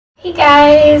Hey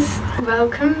guys,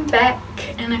 welcome back,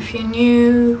 and if you're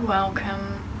new,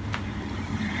 welcome.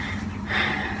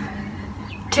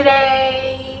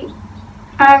 Today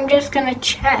I'm just gonna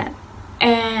chat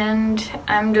and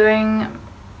I'm doing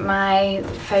my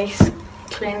face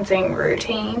cleansing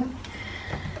routine,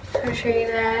 so I'll show you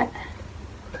that.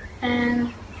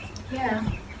 And yeah,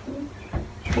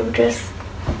 we'll just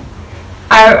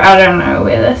I don't know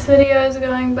where this video is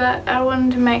going, but I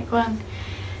wanted to make one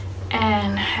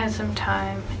and had some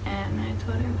time and I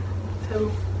thought it was so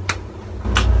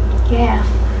yeah,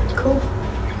 cool.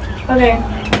 Okay,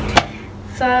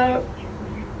 so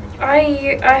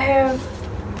I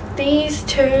have these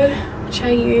two which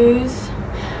I use.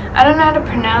 I don't know how to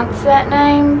pronounce that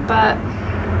name, but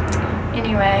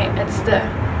anyway, it's the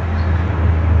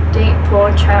deep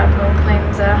pore charcoal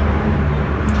cleanser,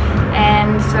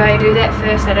 and so I do that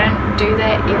first. I don't do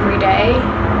that every day,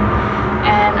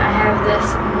 and I have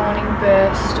this morning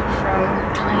burst from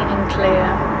Clean and Clear,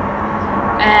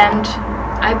 and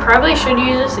I probably should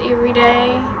use this every day,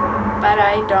 but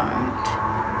I don't,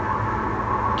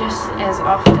 just as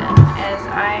often as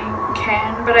I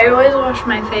can. But I always wash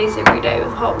my face every day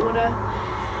with hot water,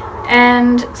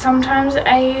 and sometimes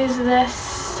I use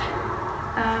this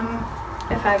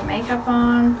if I have makeup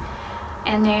on,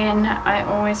 and then I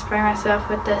always spray myself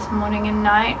with this morning and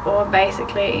night, or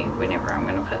basically whenever I'm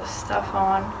going to put stuff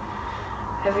on.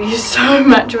 I've used so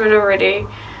much of it already.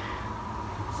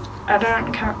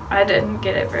 I didn't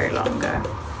get it very long ago.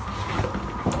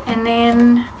 And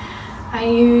then I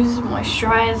use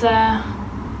Moisturiser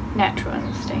Natural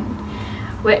Instinct,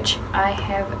 which I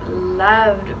have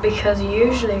loved, because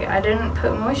usually I didn't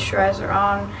put moisturiser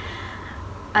on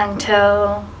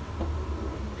until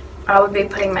I would be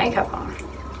putting makeup on,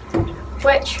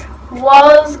 which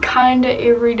was kind of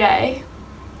every day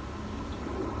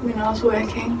when I was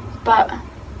working, but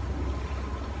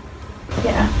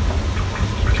yeah,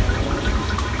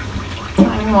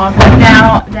 not anymore. But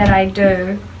now that I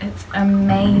do, it's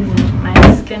amazing.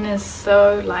 My skin is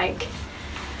so, like,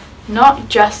 not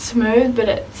just smooth, but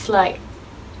it's like,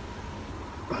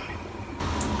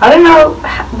 I don't know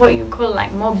what you call it,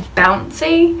 like more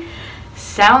bouncy.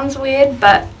 Sounds weird,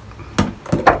 but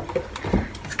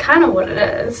it's kind of what it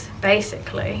is,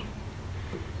 basically.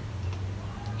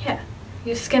 Yeah,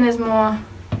 your skin is more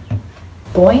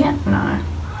buoyant? No.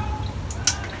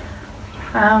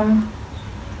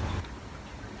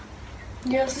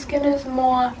 Your skin is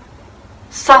more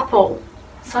supple.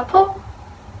 Supple?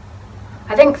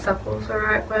 I think supple is the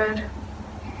right word.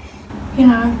 You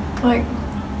know, like,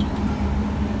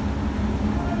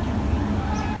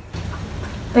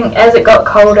 I think as it got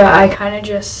colder, I kind of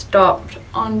just stopped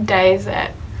on days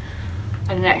that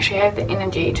I didn't actually have the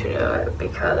energy to do it,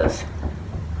 because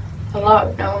no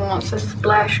one wants to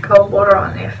splash cold water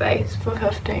on their face for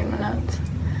 15 minutes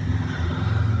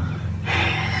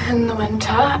in the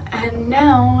winter. And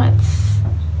now it's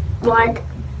like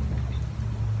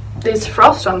there's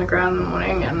frost on the ground in the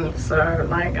morning, and so,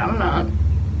 like, I'm not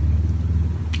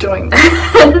doing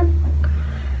that.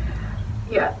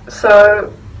 Yeah,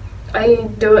 so I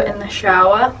do it in the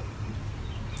shower,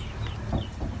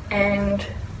 and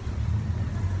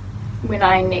when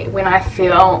I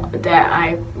feel that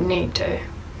I need to,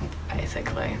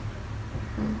 basically.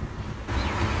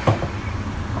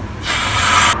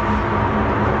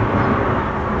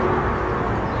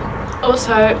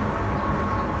 Also,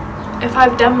 if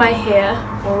I've done my hair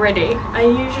already, I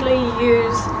usually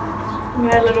use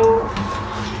my little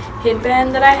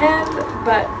headband that I have,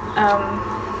 but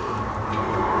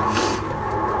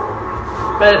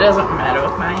it doesn't matter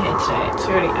with my hair today. It's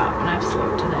already up and I've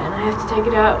slept today, and I have to take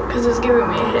it out because it's giving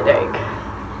me a headache.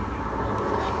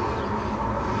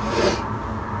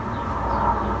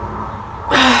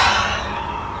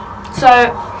 So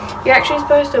you're actually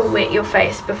supposed to wet your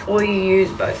face before you use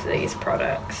both of these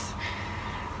products,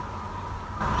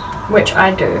 which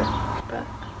I do, but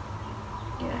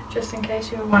yeah, just in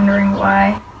case you were wondering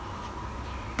why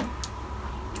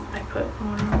I put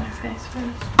water on my face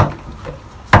first.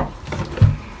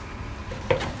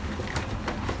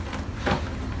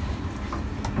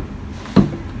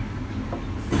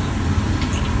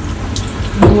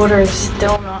 The water is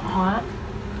still not hot.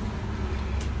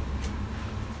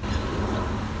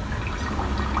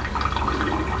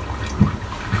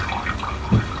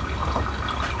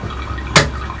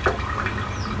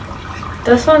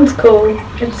 This one's cool.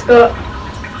 It's got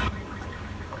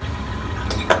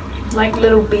like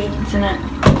little beads in it.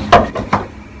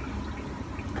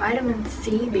 Vitamin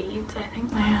C beads, I think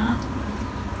they are.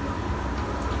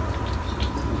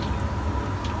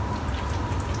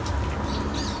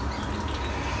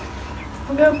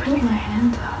 I'm gonna put my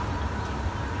hands up.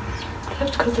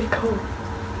 That's because they're cold.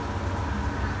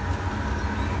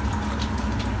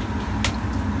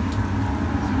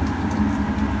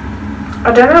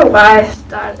 I don't know why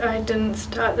I didn't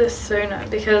start this sooner,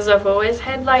 because I've always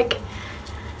had like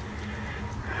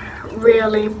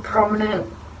really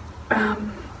prominent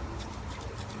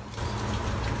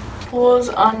pores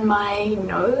on my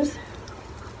nose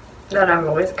that I've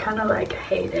always kind of like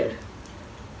hated.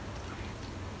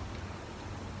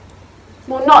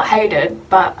 Well, not hated,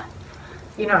 but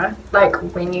you know, like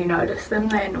when you notice them,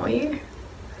 they annoy you.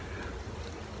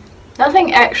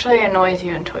 Nothing actually annoys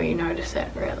you until you notice it,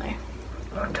 really.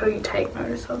 Or until you take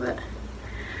notice of it.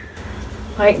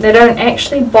 Like, they don't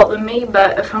actually bother me,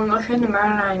 but if I'm looking in the mirror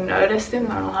and I notice them,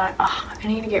 I'm like, oh, I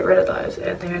need to get rid of those,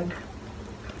 and then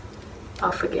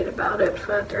I'll forget about it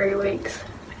for 3 weeks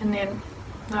and then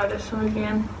notice them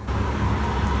again.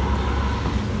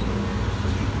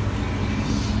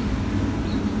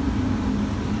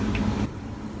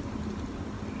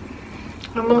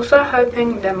 I'm also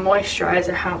hoping the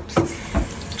moisturiser helps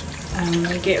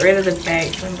get rid of the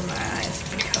bags under my eyes,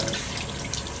 because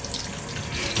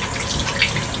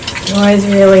it's always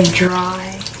really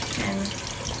dry and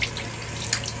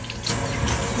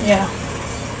yeah.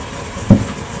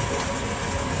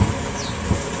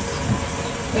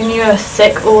 When you're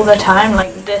sick all the time,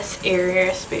 like this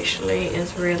area especially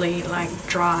is really like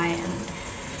dry and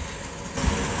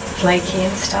flaky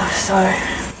and stuff, so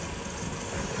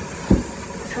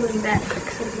hopefully that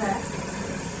fixes that.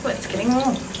 Oh, it's getting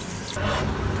warm.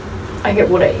 I get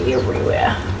water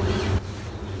everywhere.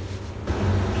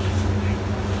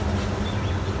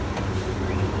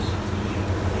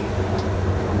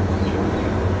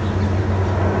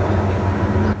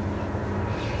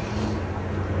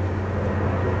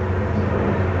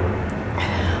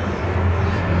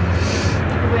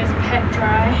 Always pat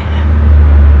dry,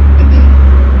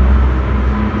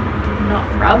 not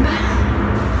rub.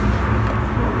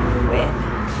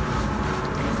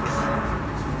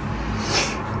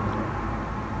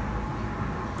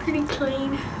 Pretty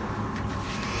clean.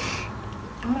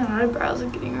 Oh, my eyebrows are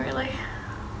getting really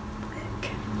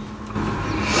thick.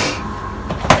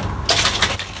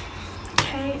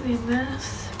 Okay, then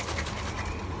this.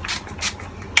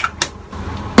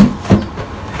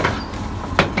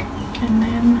 And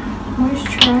then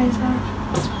moisturizer.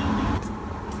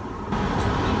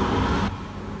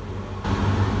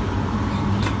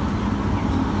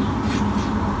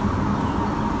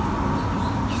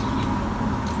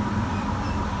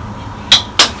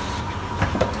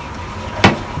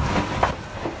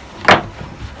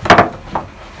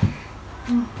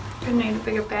 I need a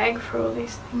bigger bag for all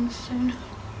these things soon.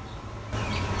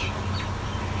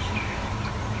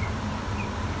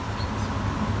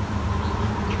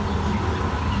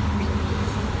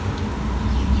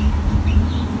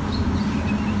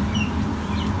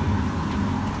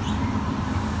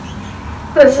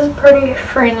 This is pretty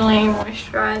friendly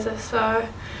moisturizer, so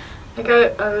I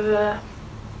go over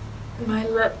my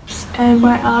lips and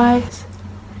my eyes.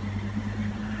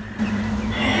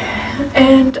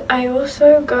 And I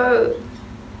also go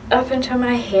up into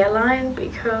my hairline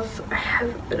because I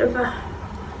have a bit of a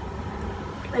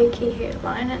flaky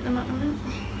hairline at the moment.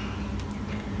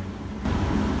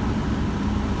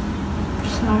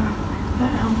 So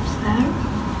that helps that.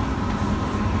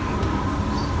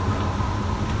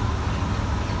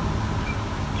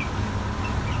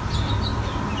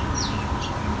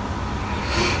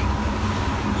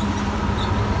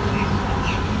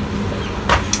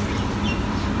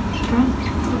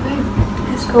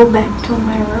 Go back to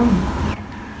my room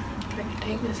so I can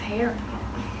take this hair out.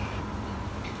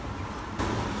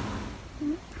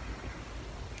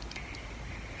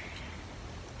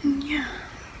 Yeah.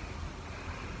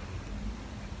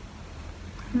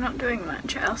 I'm not doing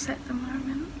much else at the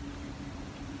moment.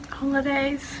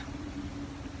 Holidays.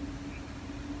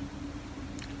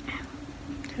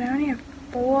 Did I only have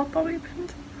 4 bobby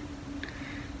pins?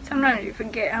 Sometimes you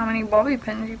forget how many bobby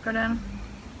pins you put in.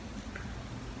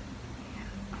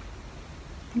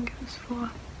 I think it was 4.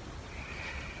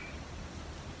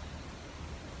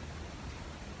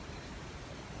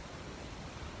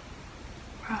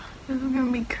 Wow, this is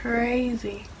gonna be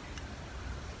crazy.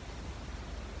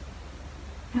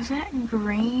 Is that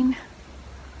green?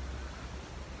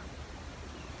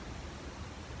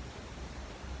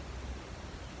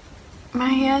 My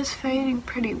hair is fading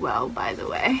pretty well, by the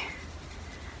way.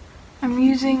 I'm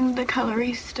using the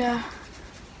Colorista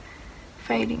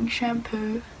fading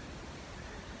shampoo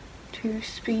to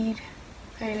speed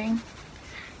fading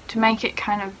to make it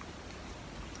kind of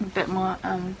a bit more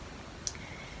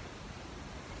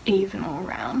even all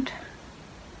around.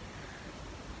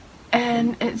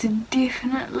 and it's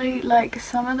definitely like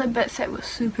some of the bits that were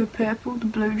super purple, the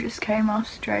blue just came off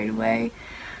straight away,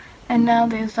 and now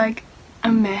there's like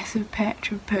a massive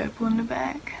patch of purple in the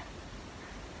back,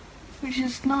 which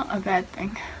is not a bad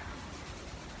thing.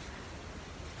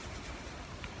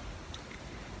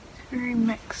 It's very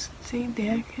mixed. See,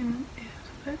 there can, there's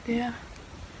a bit there,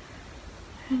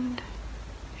 and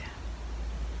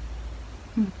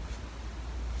yeah.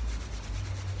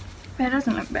 That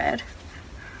doesn't look bad.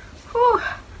 Whew.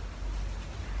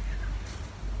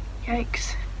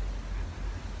 Yikes.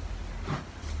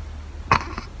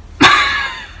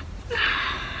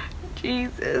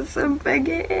 Jesus, some big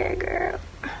hair, girl.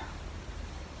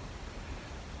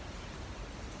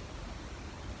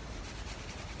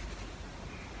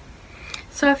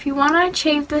 So if you want to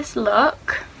achieve this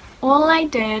look, all I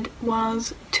did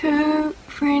was 2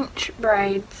 French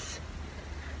braids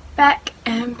back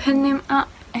and pin them up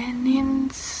and then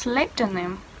slept in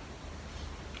them,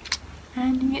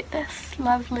 and you get this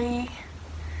lovely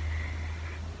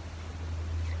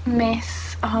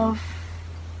mess of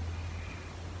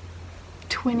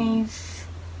 20s,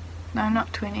 no,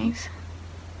 not 20s,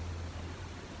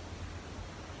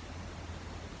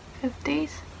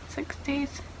 50s,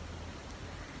 60s,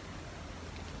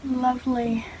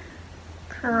 lovely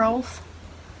curls.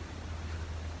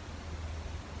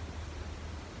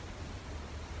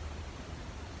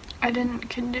 I didn't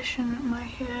condition my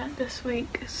hair this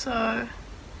week, so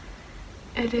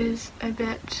it is a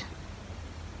bit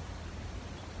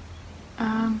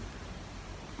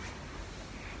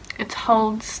it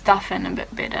holds stuff in a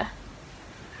bit better.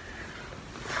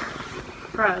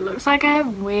 Bro, it looks like I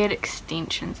have weird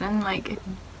extensions and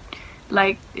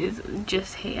like is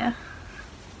just hair.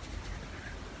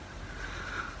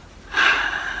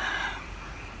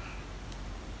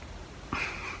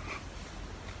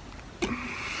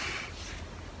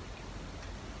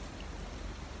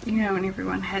 You know when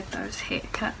everyone had those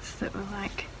haircuts that were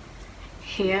like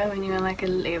here when you were like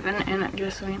 11 and it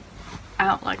just went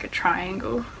out like a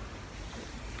triangle?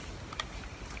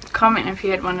 Comment if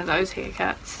you had one of those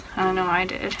haircuts. I know I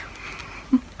did.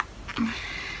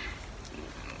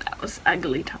 That was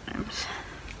ugly times.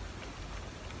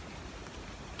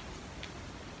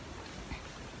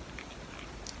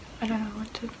 I don't know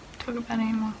what to talk about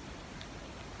anymore.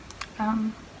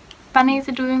 Bunnies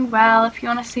are doing well. If you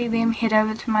want to see them, head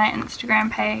over to my Instagram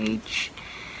page.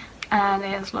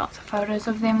 There's lots of photos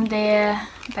of them there.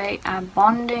 They are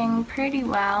bonding pretty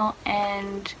well,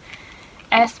 and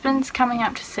Aspen's coming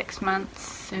up to 6 months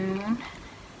soon,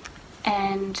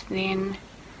 and then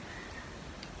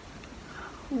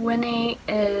Winnie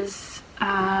is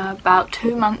about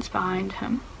 2 months behind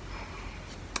him,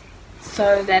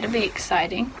 so that'll be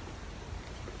exciting.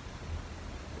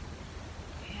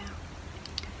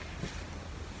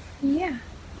 Yeah,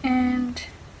 and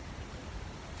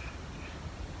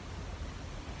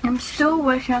I'm still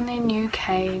working on their new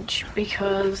cage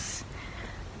because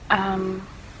I'm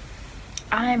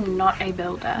not a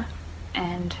builder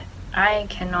and I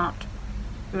cannot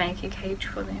make a cage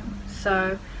for them,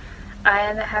 so I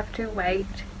either have to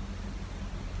wait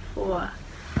for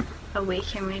a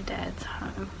week in my dad's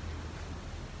home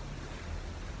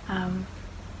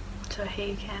so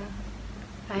I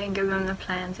can give him the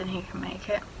plans and he can make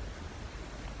it.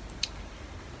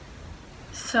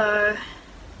 So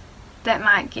that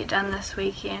might get done this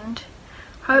weekend,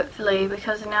 hopefully,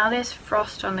 because now there's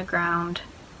frost on the ground.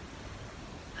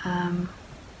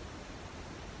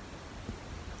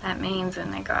 That means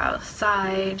when they go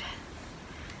outside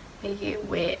they get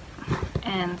wet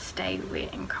and stay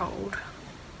wet and cold,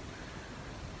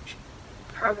 which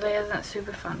probably isn't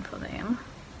super fun for them,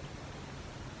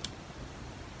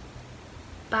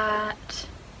 but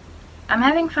I'm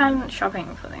having fun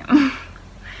shopping for them.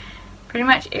 Pretty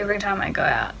much every time I go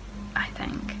out, I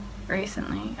think,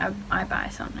 recently, I buy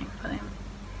something for them.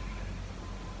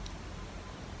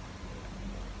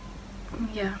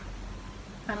 Yeah,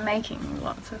 I'm making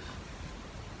lots of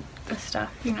the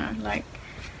stuff, you know, like,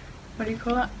 what do you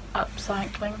call it?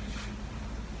 Upcycling.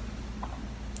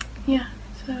 Yeah,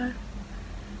 so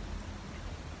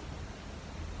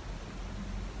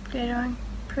they're doing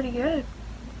pretty good.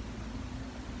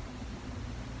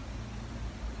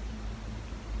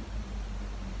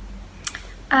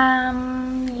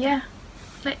 Yeah,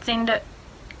 let's end it.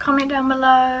 Comment down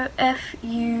below if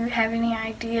you have any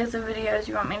ideas of videos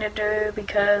you want me to do,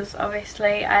 because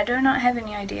obviously I do not have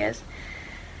any ideas,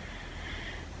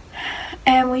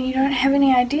 and when you don't have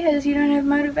any ideas you don't have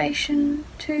motivation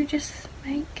to just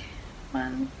make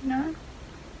one, you know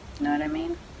what I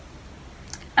mean?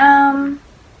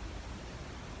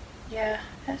 Yeah,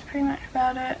 that's pretty much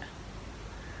about it.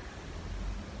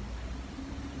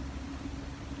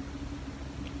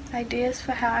 ideas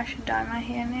for how I should dye my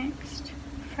hair next.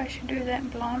 If I should do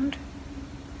that blonde.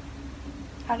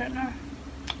 I don't know.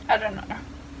 I don't know.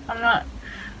 I'm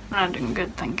not in a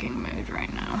good thinking mood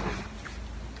right now.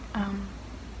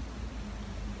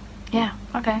 Yeah,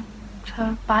 okay.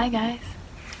 So, bye guys.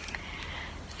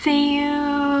 See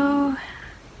you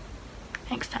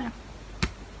next time.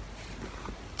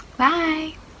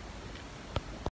 Bye.